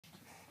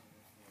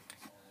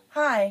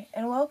Hi,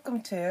 and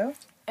welcome to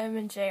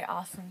M&J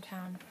Awesome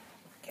Town.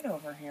 Get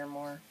over here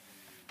more.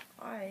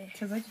 Why?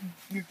 Because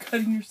you're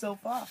cutting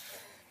yourself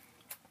off.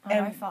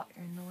 I thought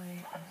you're in the way.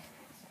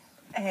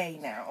 Hey,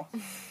 now.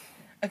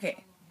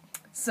 Okay,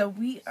 so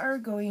we are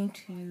going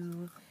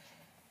to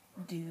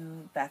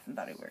do Bath and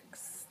Body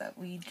Works that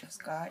we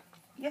just got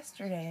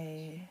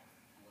yesterday.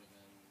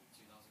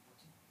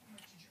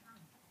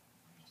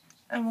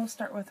 And we'll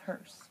start with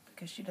hers,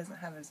 because she doesn't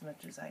have as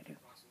much as I do.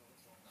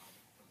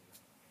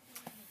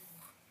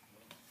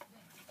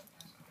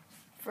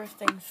 First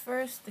things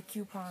first, the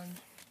coupon.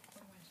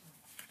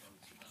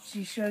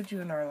 She showed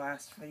you in our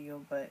last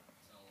video, but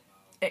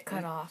It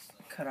cut off.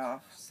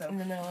 So In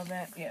the middle of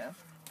it. yeah.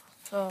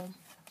 So,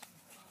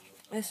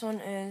 this one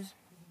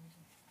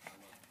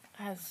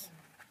has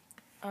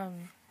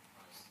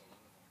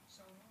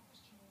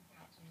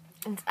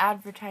it's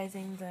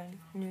advertising the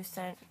new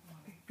scent,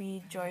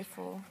 Be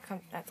Joyful,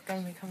 that's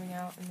going to be coming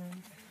out, and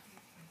then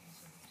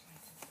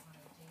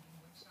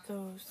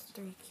those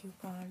 3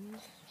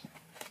 coupons,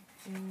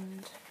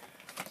 and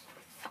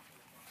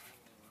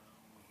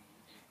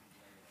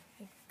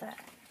like that.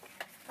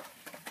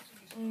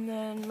 And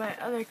then my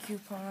other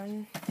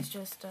coupon is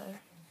just a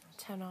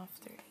 10 off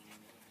 30.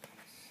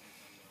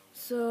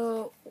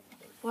 So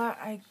what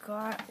I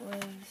got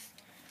was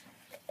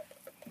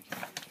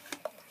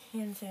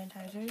hand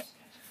sanitizers.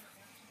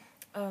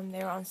 They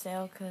were on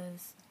sale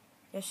because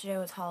yesterday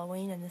was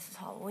Halloween and this is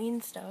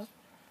Halloween stuff.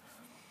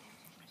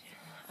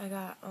 I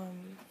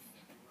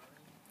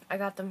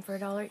got them for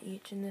 $1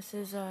 each, and this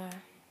is a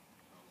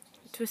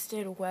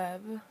Twisted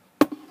Web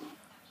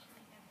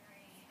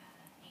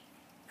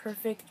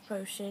Perfect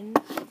Potion,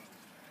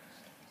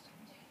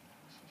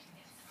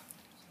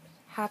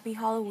 Happy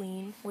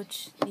Halloween,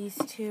 which these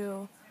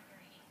two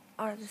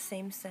are the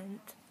same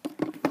scent,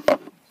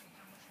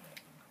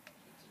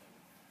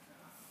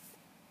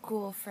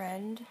 Ghoul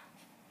Friend,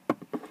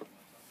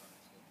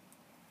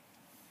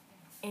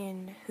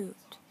 and Hoot.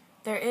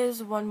 There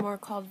is one more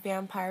called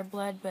Vampire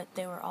Blood, but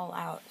they were all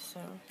out,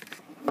 so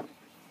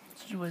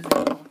She was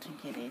able to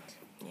get it.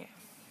 yeah.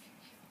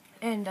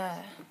 And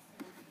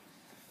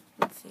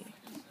let's see.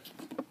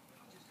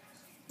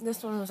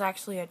 This one was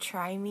actually a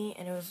Try Me,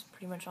 and it was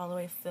pretty much all the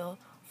way full,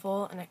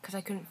 and because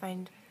I couldn't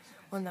find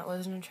one that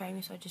wasn't a Try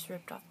Me, so I just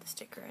ripped off the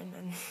sticker and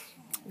then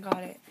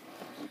got it.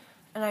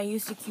 And I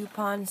used the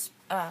coupons,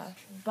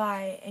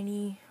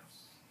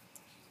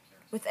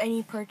 with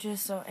any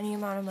purchase, so any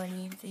amount of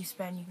money that you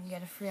spend, you can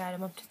get a free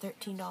item up to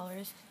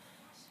 $13.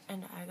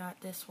 And I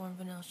got this one,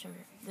 Vanilla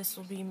Sugar. This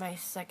will be my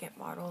second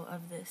bottle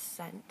of this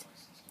scent,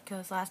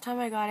 because last time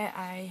I got it,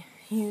 I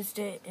used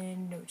it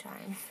in no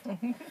time.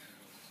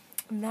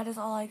 And that is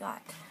all I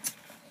got.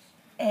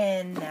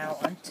 And now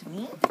on to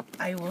me.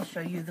 I will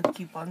show you the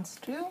coupons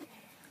too.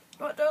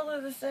 But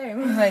they're the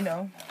same. I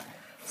know.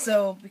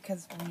 So,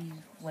 because we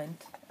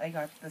went, I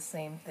got the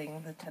same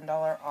thing, the $10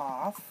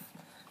 off.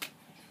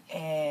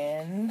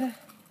 And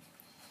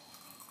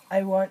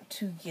I want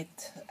to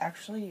get,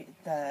 actually,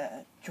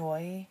 the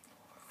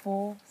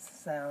Joyful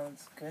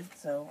sounds good,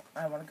 so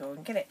I want to go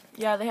and get it.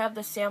 Yeah, they have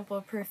the sample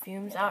of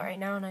perfumes out right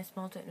now, and I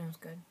smelled it, and it was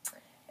good.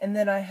 And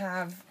then I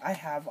have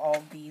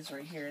all these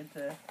right here,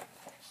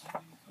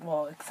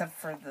 well, except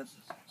for the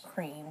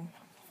cream,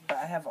 but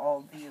I have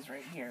all these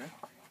right here,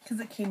 because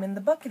it came in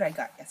the bucket I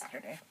got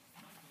yesterday.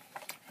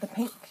 The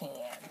paint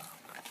can.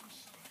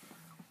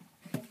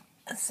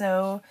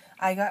 So,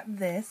 I got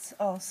this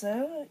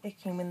also. It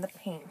came in the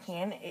paint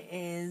can. It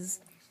is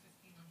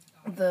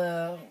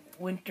the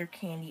Winter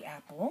Candy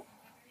Apple.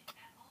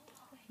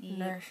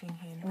 Nourishing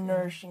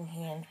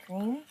hand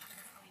cream.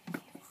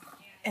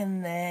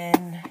 And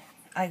then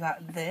I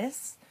got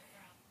this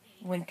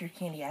Winter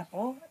Candy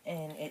Apple,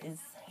 and it is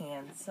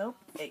hand soap.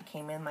 It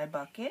came in my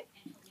bucket.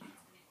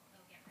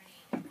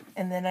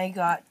 And then I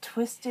got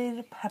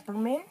Twisted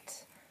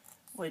Peppermint,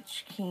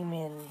 which came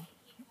in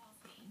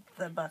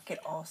the bucket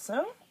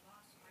also.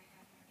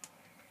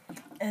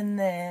 And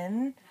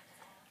then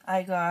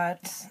I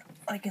got,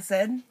 like I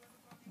said,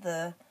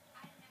 the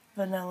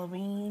Vanilla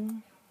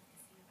Bean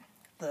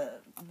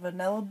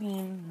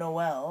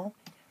Noel,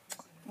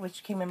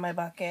 which came in my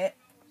bucket.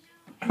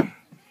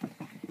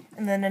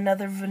 And then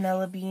another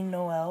Vanilla Bean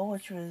Noel,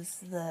 which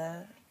was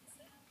the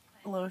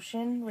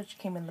lotion, which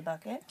came in the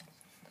bucket.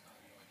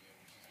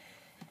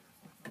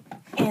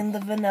 And the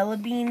Vanilla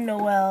Bean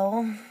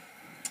Noel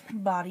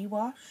body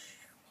wash,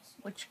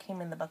 which came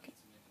in the bucket.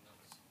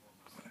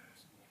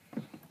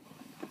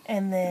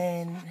 And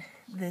then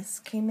this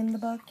came in the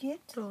bucket.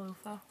 The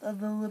loofah.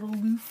 The little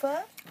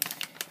loofah.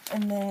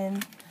 And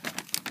then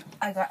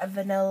I got a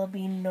Vanilla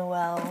Bean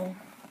Noel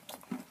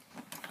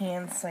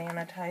hand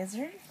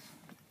sanitizer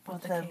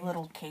with a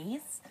little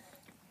case,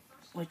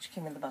 which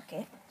came in the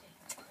bucket.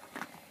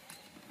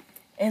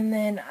 And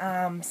then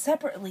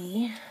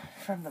separately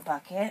from the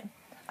bucket,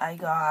 I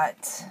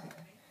got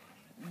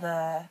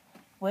the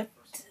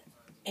Whipped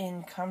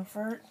in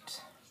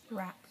Comfort,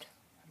 Wrapped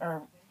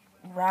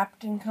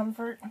in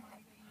Comfort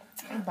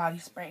body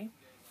spray.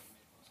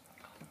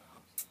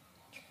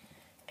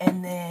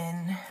 And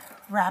then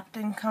Wrapped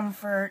in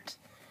Comfort,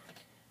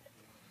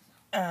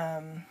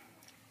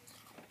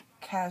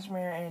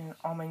 Cashmere and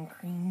Almond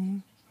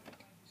Cream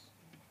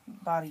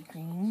Body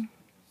Cream,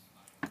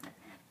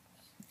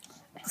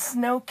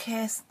 Snow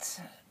Kissed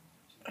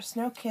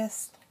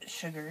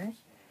Sugar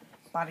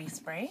Body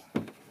Spray,